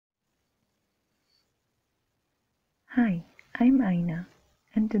Hi, I'm Aina,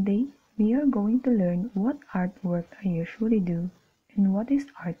 and today we are going to learn what artwork I usually do and what is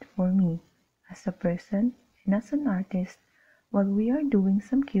art for me as a person and as an artist while we are doing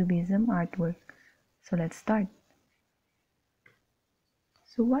some cubism artwork. So let's start.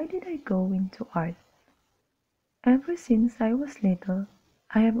 So why did I go into art? Ever since I was little,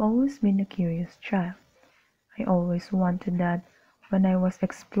 I have always been a curious child. I always wanted that when I was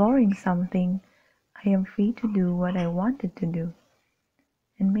exploring something, I am free to do what I wanted to do.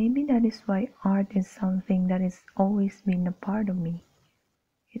 And maybe that is why art is something that has always been a part of me.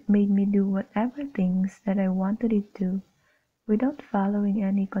 It made me do whatever things that I wanted it to without following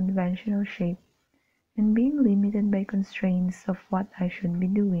any conventional shape and being limited by constraints of what I should be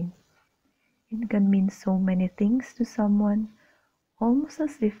doing. It can mean so many things to someone, almost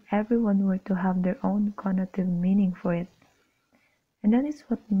as if everyone were to have their own connotative meaning for it. And that is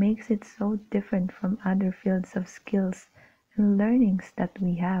what makes it so different from other fields of skills and learnings that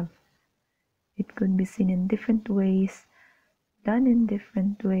we have. It could be seen in different ways, done in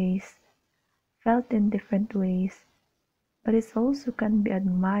different ways, felt in different ways, but it also can be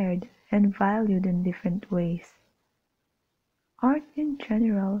admired and valued in different ways. Art in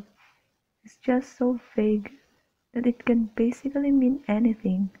general is just so vague that it can basically mean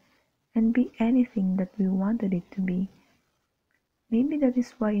anything and be anything that we wanted it to be. Maybe that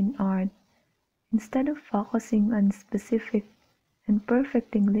is why in art, instead of focusing on specific and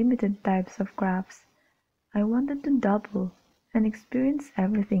perfecting limited types of crafts, I wanted to double and experience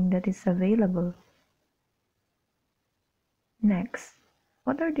everything that is available. Next,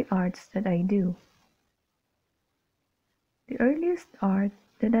 what are the arts that I do? The earliest art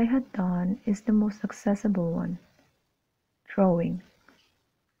that I had done is the most accessible one, drawing.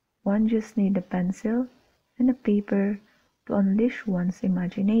 One just needs a pencil and a paper to unleash one's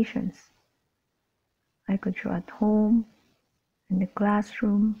imaginations. I could draw at home, in the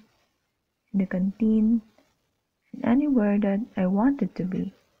classroom, in the canteen, and anywhere that I wanted to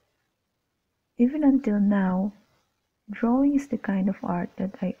be. Even until now, drawing is the kind of art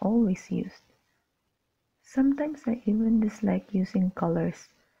that I always used. Sometimes I even dislike using colors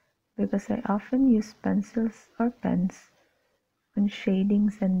because I often use pencils or pens on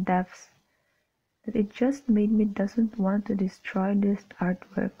shadings and depths that it just made me doesn't want to destroy this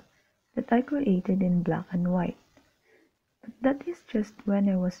artwork that I created in black and white. But that is just when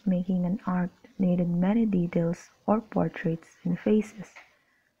I was making an art that needed many details or portraits and faces.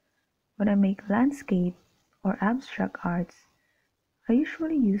 When I make landscape or abstract arts, I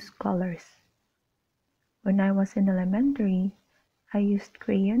usually use colors. When I was in elementary, I used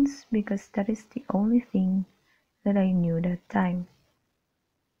crayons because that is the only thing that I knew that time.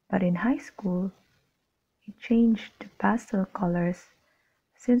 But in high school, it changed to pastel colors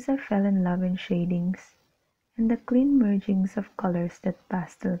since I fell in love in shadings and the clean mergings of colors that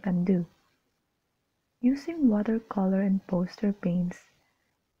pastel can do. Using watercolor and poster paints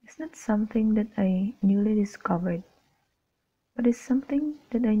is not something that I newly discovered, but is something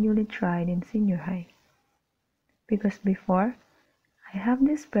that I newly tried in senior high. Because before, I have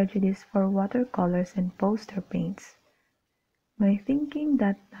this prejudice for watercolors and poster paints. My thinking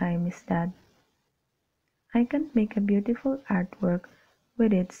that time is that I can't make a beautiful artwork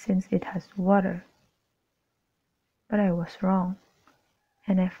with it since it has water. But I was wrong,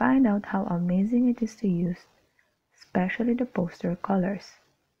 and I find out how amazing it is to use, especially the poster colors.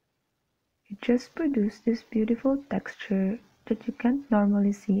 It just produces this beautiful texture that you can't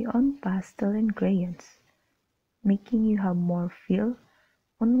normally see on pastel and crayons, making you have more feel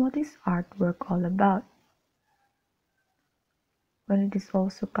on what is artwork all about. When it is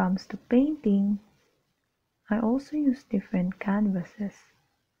also comes to painting, I also use different canvases.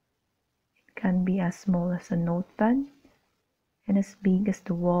 It can be as small as a notepad and as big as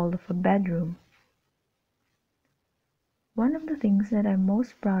the wall of a bedroom. One of the things that I'm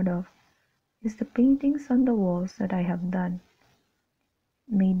most proud of is the paintings on the walls that I have done.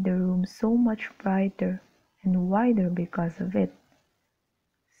 It made the room so much brighter and wider because of it.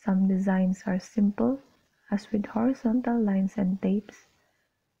 Some designs are simple, as with horizontal lines and tapes,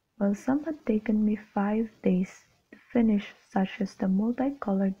 while some had taken me 5 days to finish, such as the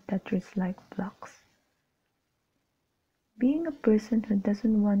multicolored Tetris-like blocks. Being a person who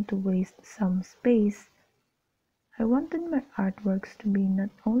doesn't want to waste some space, I wanted my artworks to be not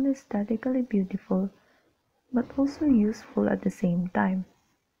only aesthetically beautiful, but also useful at the same time.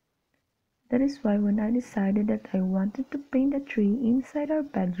 That is why when I decided that I wanted to paint a tree inside our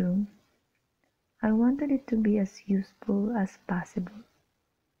bedroom, I wanted it to be as useful as possible.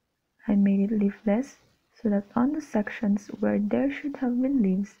 I made it leafless so that on the sections where there should have been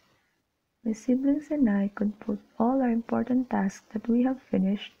leaves, My siblings and I could put all our important tasks that we have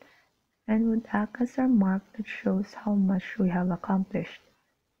finished and would act as our mark that shows how much we have accomplished.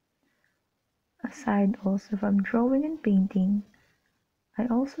 Aside also from drawing and painting, I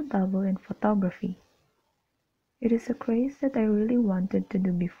also dabble in photography. It is a craze that I really wanted to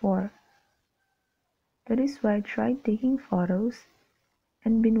do before. That is why I tried taking photos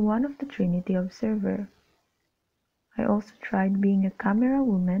and been one of the Trinity observer. I also tried being a camera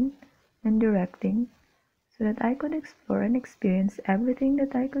woman and directing so that I could explore and experience everything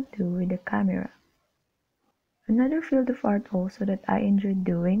that I could do with a camera. Another field of art also that I enjoyed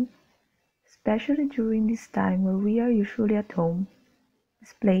doing, especially during this time where we are usually at home,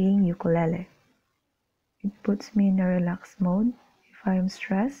 is playing ukulele. It puts me in a relaxed mode if I am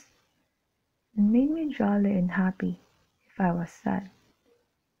stressed and made me jolly and happy if I was sad.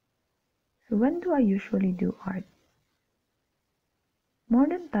 So when do I usually do art?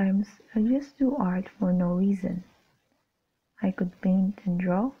 Modern times, I just do art for no reason. I could paint and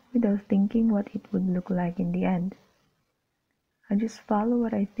draw without thinking what it would look like in the end. I just follow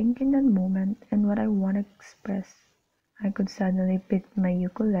what I think in that moment and what I want to express. I could suddenly pick my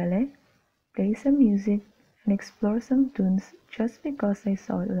ukulele, play some music, and explore some tunes just because I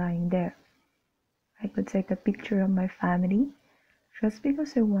saw it lying there. I could take a picture of my family just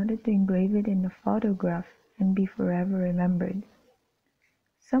because I wanted to engrave it in a photograph and be forever remembered.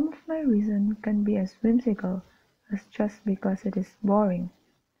 Some of my reason can be as whimsical as just because it is boring,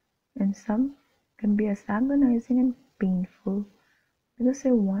 and some can be as agonizing and painful because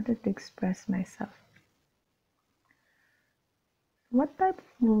I wanted to express myself. What type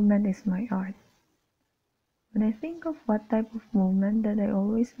of movement is my art? When I think of what type of movement that I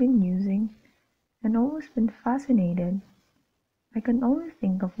always been using and always been fascinated, I can only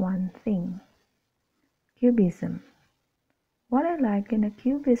think of one thing: Cubism. What I like in a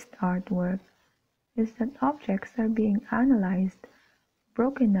Cubist artwork is that objects are being analyzed,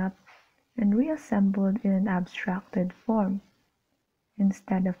 broken up, and reassembled in an abstracted form.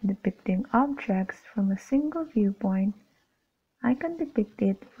 Instead of depicting objects from a single viewpoint, I can depict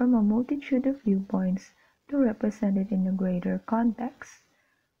it from a multitude of viewpoints to represent it in a greater context,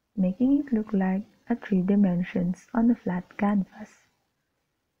 making it look like a 3 dimensions on a flat canvas.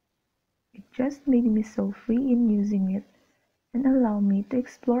 It just made me so free in using it and allow me to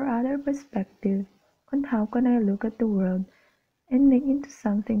explore other perspectives on how can I look at the world and make it into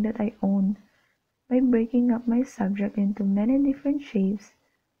something that I own by breaking up my subject into many different shapes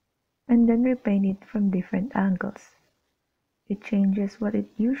and then repaint it from different angles. It changes what it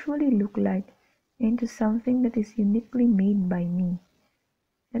usually look like into something that is uniquely made by me.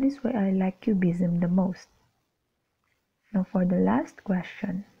 That is why I like Cubism the most. Now for the last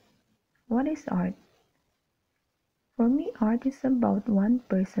question. What is art? For me, art is about one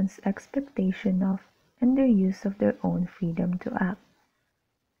person's expectation of and their use of their own freedom to act.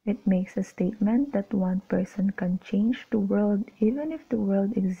 It makes a statement that one person can change the world even if the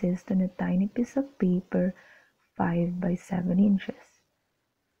world exists on a tiny piece of paper 5 by 7 inches.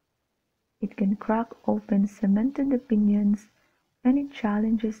 It can crack open cemented opinions and it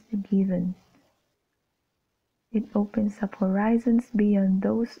challenges the given. It opens up horizons beyond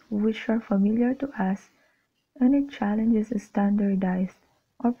those which are familiar to us, and it challenges standardized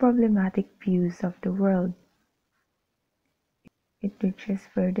or problematic views of the world. It reaches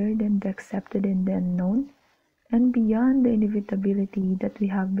further than the accepted and the unknown, and beyond the inevitability that we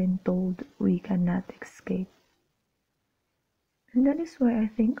have been told we cannot escape. And that is why I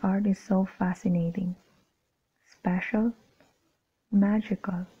think art is so fascinating, special,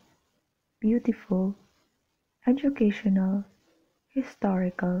 magical, beautiful, educational,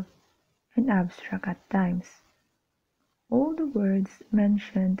 historical, and abstract at times. All the words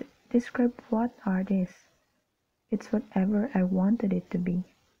mentioned describe what art is. It's whatever I wanted it to be.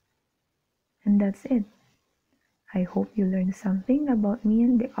 And that's it. I hope you learned something about me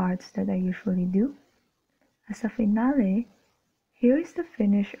and the arts that I usually do. As a finale, here is the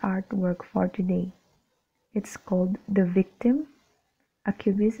finished artwork for today. It's called The Victim, a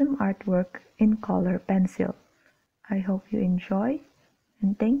Cubism artwork in color pencil. I hope you enjoy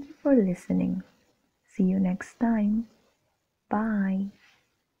and thank you for listening. See you next time. Bye.